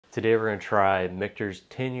Today we're going to try Michter's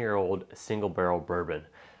 10-year-old single barrel bourbon.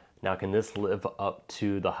 Now, can this live up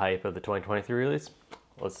to the hype of the 2023 release?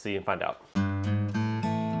 Let's see and find out.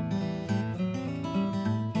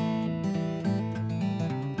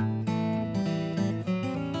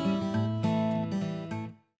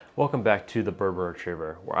 Welcome back to the Bourbon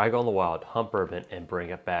Retriever, where I go on the wild, hunt bourbon, and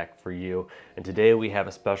bring it back for you. And today we have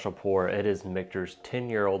a special pour. It is Michter's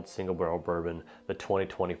 10-year-old single barrel bourbon, the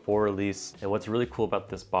 2024 release. And what's really cool about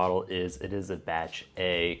this bottle is it is a batch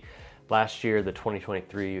A. Last year, the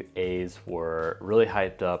 2023 A's were really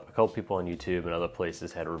hyped up. A couple people on YouTube and other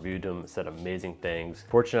places had reviewed them, said amazing things.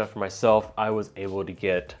 Fortunate enough for myself, I was able to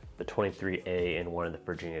get the 23A in one of the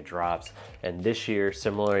Virginia drops. And this year,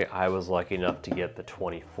 similarly, I was lucky enough to get the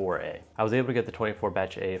 24A. I was able to get the 24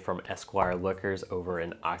 batch A from Esquire Liquors over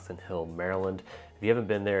in Oxon Hill, Maryland. If you haven't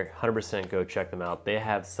been there, 100% go check them out. They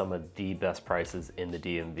have some of the best prices in the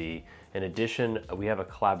DMV. In addition, we have a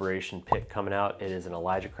collaboration pick coming out. It is an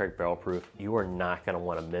Elijah Craig barrel proof. You are not gonna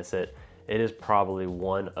wanna miss it. It is probably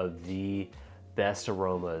one of the best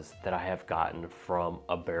aromas that I have gotten from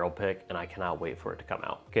a barrel pick, and I cannot wait for it to come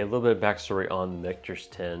out. Okay, a little bit of backstory on Michter's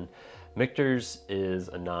 10. Michter's is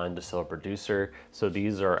a non-distiller producer, so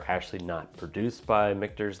these are actually not produced by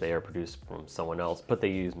Michter's. They are produced from someone else, but they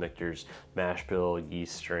use Michter's mash bill,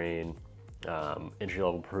 yeast strain,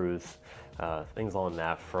 entry-level proof, things along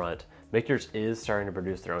that front. Michter's is starting to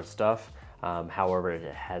produce their own stuff. However,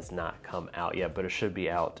 it has not come out yet, but it should be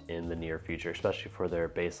out in the near future, especially for their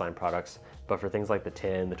baseline products. But for things like the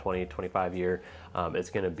 10, the 20, 25 year, it's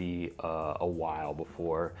gonna be a while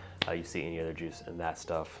before you see any other juice in that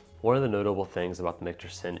stuff. One of the notable things about the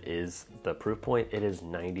Michter's 10 is the proof point. It is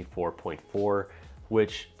 94.4,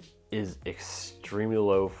 which is extremely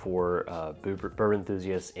low for bourbon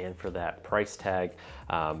enthusiasts and for that price tag.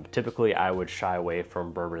 Typically, I would shy away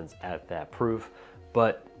from bourbons at that proof,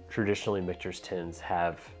 but traditionally Michter's 10s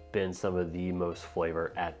have been some of the most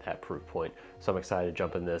flavor at that proof point. So I'm excited to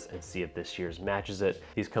jump in this and see if this year's matches it.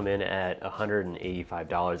 These come in at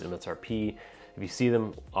 $185 MSRP. If you see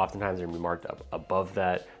them, oftentimes they're gonna be marked up above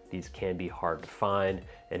that. These can be hard to find,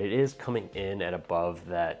 and it is coming in at above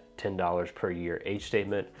that $10 per year age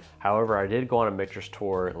statement. However, I did go on a Michter's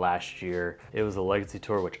tour last year. It was a legacy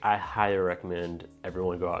tour, which I highly recommend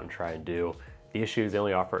everyone go out and try and do. The issue is they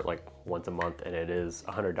only offer it like once a month, and it is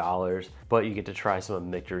 $100, but you get to try some of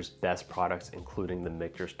Michter's best products, including the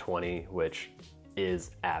Michter's 20, which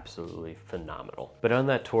is absolutely phenomenal. But on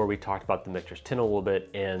that tour, we talked about the Michter's 10 a little bit,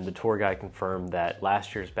 and the tour guide confirmed that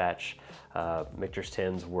last year's batch Michter's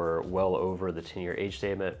 10s were well over the 10-year age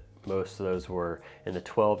statement. Most of those were in the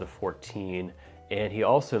 12 to 14. And he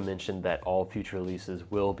also mentioned that all future releases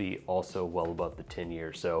will be also well above the 10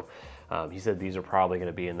 years. So he said these are probably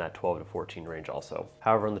gonna be in that 12 to 14 range also.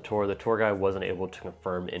 However, on the tour guide wasn't able to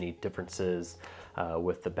confirm any differences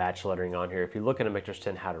with the batch lettering on here. If you look at a Michter's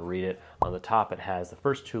 10, how to read it, on the top it has the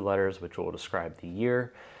first two letters, which will describe the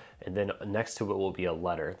year, and then next to it will be a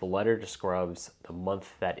letter. The letter describes the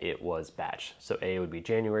month that it was batched. So A would be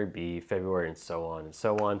January, B, February, and so on and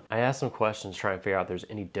so on. I asked some questions trying to figure out if there's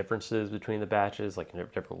any differences between the batches, like in a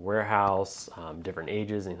different warehouse, different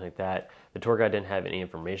ages, anything like that. The tour guide didn't have any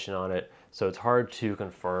information on it, so it's hard to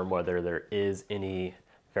confirm whether there is any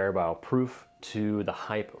variable proof to the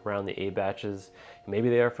hype around the A batches. Maybe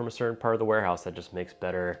they are from a certain part of the warehouse that just makes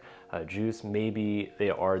better juice. Maybe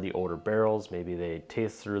they are the older barrels. Maybe they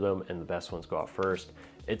taste through them and the best ones go out first.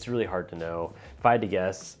 It's really hard to know. If I had to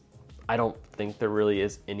guess, I don't think there really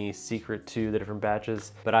is any secret to the different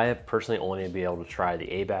batches, but I have personally only been able to try the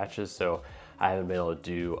A batches, so I haven't been able to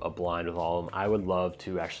do a blind with all of them. I would love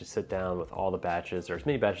to actually sit down with all the batches, or as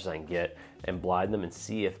many batches as I can get, and blind them and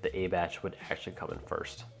see if the A batch would actually come in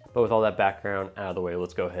first. But with all that background out of the way,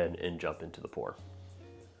 let's go ahead and jump into the pour.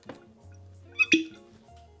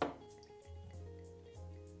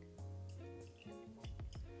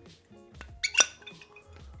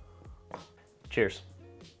 Cheers.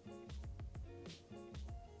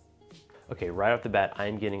 Okay, right off the bat,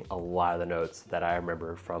 I'm getting a lot of the notes that I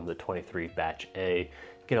remember from the 23 batch A.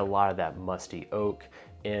 Get a lot of that musty oak,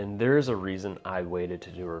 and there is a reason I waited to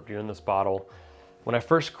do a review on this bottle. When I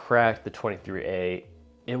first cracked the 23A,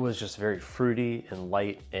 it was just very fruity and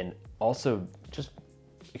light, and also just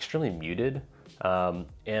extremely muted. And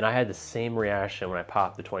I had the same reaction when I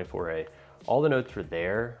popped the 24A. All the notes were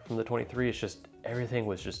there from the 23, it's just everything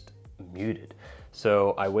was just muted.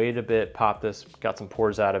 So I waited a bit, popped this, got some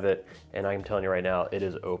pours out of it, and I'm telling you right now, it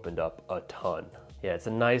has opened up a ton. Yeah, it's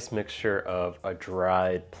a nice mixture of a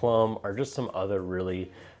dried plum or just some other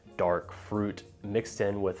really dark fruit mixed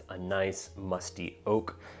in with a nice musty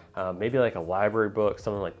oak, maybe like a library book,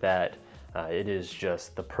 something like that. It is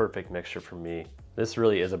just the perfect mixture for me. This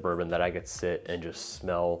really is a bourbon that I could sit and just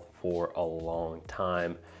smell for a long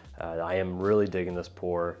time. I am really digging this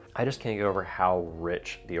pour. I just can't get over how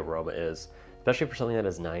rich the aroma is, especially for something that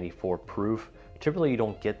is 94 proof. Typically you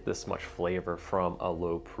don't get this much flavor from a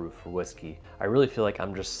low proof whiskey. I really feel like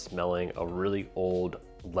I'm just smelling a really old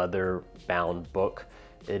leather bound book.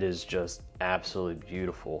 It is just absolutely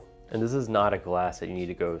beautiful. And this is not a glass that you need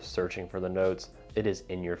to go searching for the notes. It is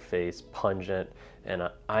in your face, pungent, and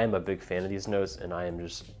I am a big fan of these notes, and I am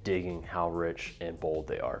just digging how rich and bold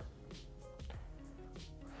they are.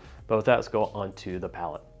 But with that, let's go on to the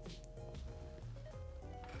palate.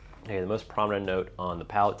 Okay, the most prominent note on the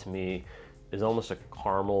palate to me is almost a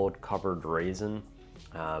caramel covered raisin.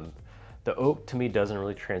 The oak to me doesn't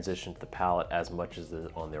really transition to the palate as much as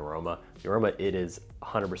on the aroma. The aroma, it is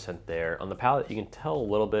 100% there. On the palate, you can tell a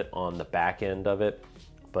little bit on the back end of it,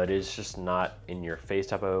 but it's just not in your face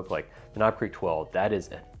type of oak. Like the Knob Creek 12, that is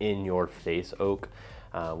an in your face oak,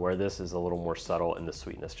 where this is a little more subtle and the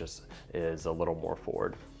sweetness just is a little more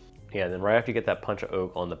forward. Yeah, and then right after you get that punch of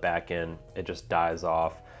oak on the back end, it just dies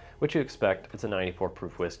off, which you expect. It's a 94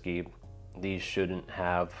 proof whiskey. These shouldn't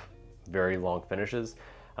have very long finishes.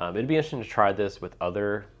 It'd be interesting to try this with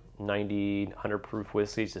other 90, 100 proof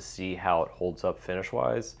whiskeys to see how it holds up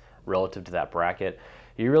finish-wise relative to that bracket.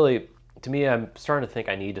 To me, I'm starting to think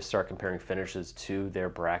I need to start comparing finishes to their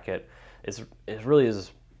bracket. It really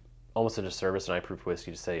is almost a disservice to 90 proof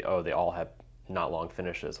whiskey to say, oh, they all have not long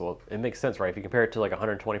finishes. Well, it makes sense, right? If you compare it to like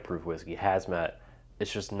 120 proof whiskey, hazmat,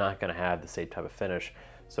 it's just not gonna have the same type of finish.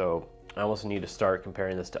 So I almost need to start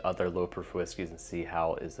comparing this to other low proof whiskeys and see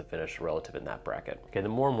how is the finish relative in that bracket. Okay, the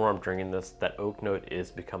more and more I'm drinking this, that oak note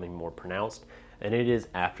is becoming more pronounced, and it is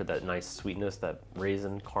after that nice sweetness, that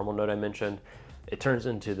raisin caramel note I mentioned. It turns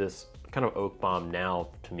into this kind of oak bomb now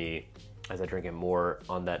to me as I drink it more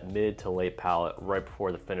on that mid to late palate right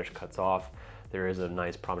before the finish cuts off. There is a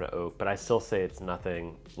nice prominent oak, but I still say it's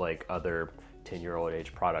nothing like other 10-year-old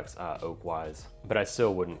age products oak-wise, but I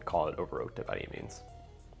still wouldn't call it over oaked by any means.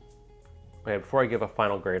 Okay, before I give a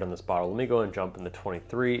final grade on this bottle, let me go and jump in the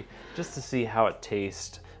 23 just to see how it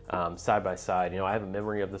tastes side by side. You know, I have a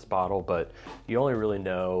memory of this bottle, but you only really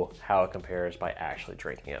know how it compares by actually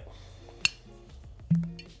drinking it.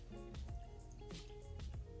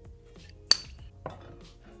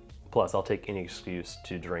 Plus, I'll take any excuse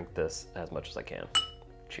to drink this as much as I can.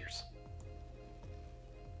 Cheers.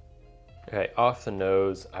 Okay, off the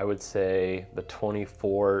nose, I would say the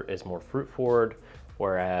 24 is more fruit forward,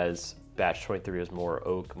 whereas batch 23 is more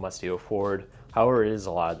oak, musty oak forward. However, it is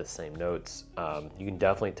a lot of the same notes. You can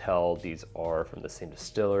definitely tell these are from the same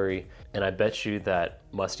distillery. And I bet you that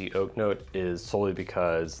musty oak note is solely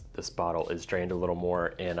because this bottle is drained a little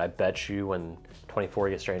more. And I bet you when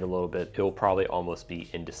 24 gets drained a little bit, it will probably almost be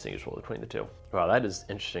indistinguishable between the two. Wow, that is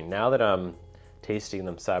interesting. Now that I'm tasting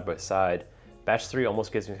them side by side, batch 3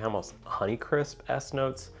 almost gives me almost Honeycrisp-esque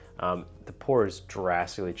notes. The pour is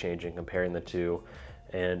drastically changing comparing the two.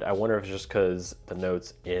 And I wonder if it's just because the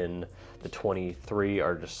notes in the 23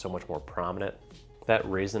 are just so much more prominent. That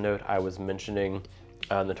raisin note I was mentioning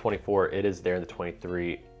in the 24, it is there in the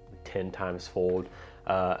 23 10 times fold.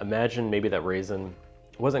 Imagine maybe that raisin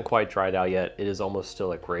wasn't quite dried out yet. It is almost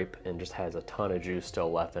still a grape and just has a ton of juice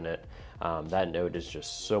still left in it. That note is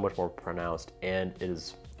just so much more pronounced and it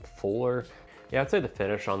is fuller. Yeah, I'd say the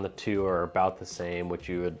finish on the two are about the same, which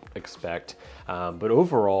you would expect. But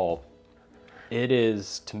overall, it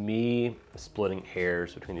is, to me, splitting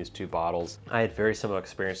hairs between these two bottles. I had very similar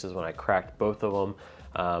experiences when I cracked both of them,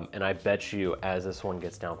 and I bet you as this one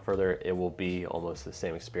gets down further, it will be almost the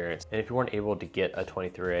same experience. And if you weren't able to get a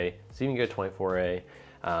 23A, so you can get a 24A,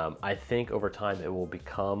 I think over time it will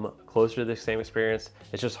become closer to the same experience.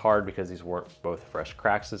 It's just hard because these weren't both fresh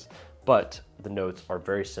cracks, but the notes are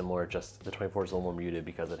very similar, just the 24 is a little more muted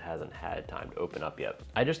because it hasn't had time to open up yet.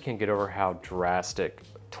 I just can't get over how drastic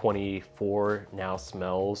 24 now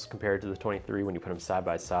smells compared to the 23 when you put them side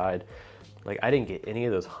by side. Like, I didn't get any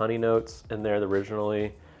of those honey notes in there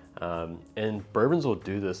originally. And bourbons will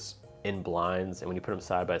do this in blinds, and when you put them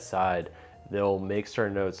side by side, they'll make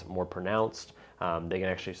certain notes more pronounced. They can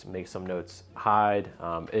actually make some notes hide.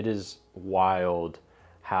 It is wild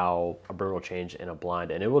how a bourbon will change in a blind,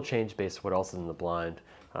 and it will change based on what else is in the blind.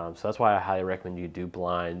 So that's why I highly recommend you do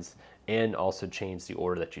blinds and also change the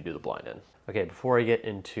order that you do the blind in. Okay, before I get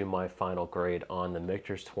into my final grade on the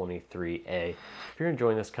Michter's 23A, if you're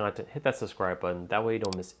enjoying this content, hit that subscribe button. That way you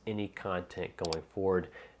don't miss any content going forward.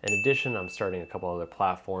 In addition, I'm starting a couple other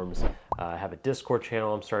platforms. I have a Discord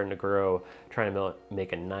channel I'm starting to grow, trying to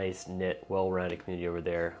make a nice, knit, well-rounded community over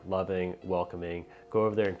there, loving, welcoming. Go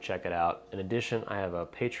over there and check it out. In addition, I have a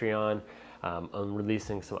Patreon. I'm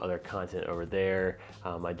releasing some other content over there.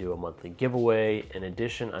 I do a monthly giveaway. In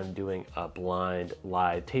addition, I'm doing a blind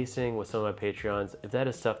live tasting with some of my Patreons. If that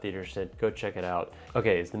is stuff that you're interested, go check it out.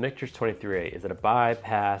 Okay, is the Michter's 23A, is it a buy,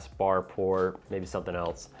 pass, bar, pour, maybe something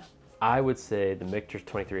else? I would say the Michter's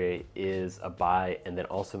 23A is a buy and then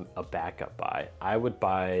also a backup buy. I would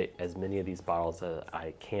buy as many of these bottles as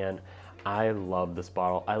I can. I love this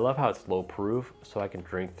bottle. I love how it's low proof, so I can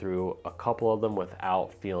drink through a couple of them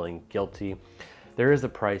without feeling guilty. There is a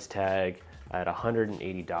price tag at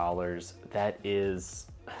 $180. That is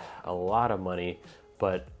a lot of money,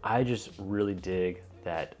 but I just really dig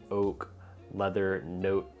that oak leather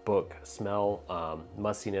notebook smell,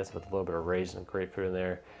 mustiness with a little bit of raisin and grapefruit in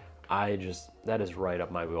there. That is right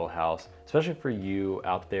up my wheelhouse, especially for you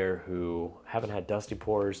out there who haven't had dusty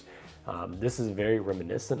pours. This is very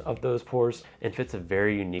reminiscent of those pours and fits a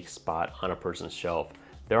very unique spot on a person's shelf.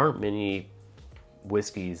 There aren't many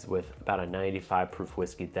whiskeys with about a 95 proof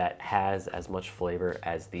whiskey that has as much flavor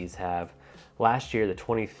as these have. Last year, the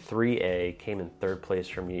 23A came in third place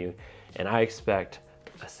from you, and I expect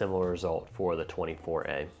a similar result for the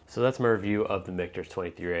 24A. So that's my review of the Michter's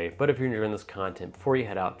 23A. But if you're enjoying this content, before you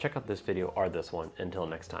head out, check out this video or this one. Until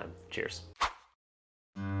next time, cheers.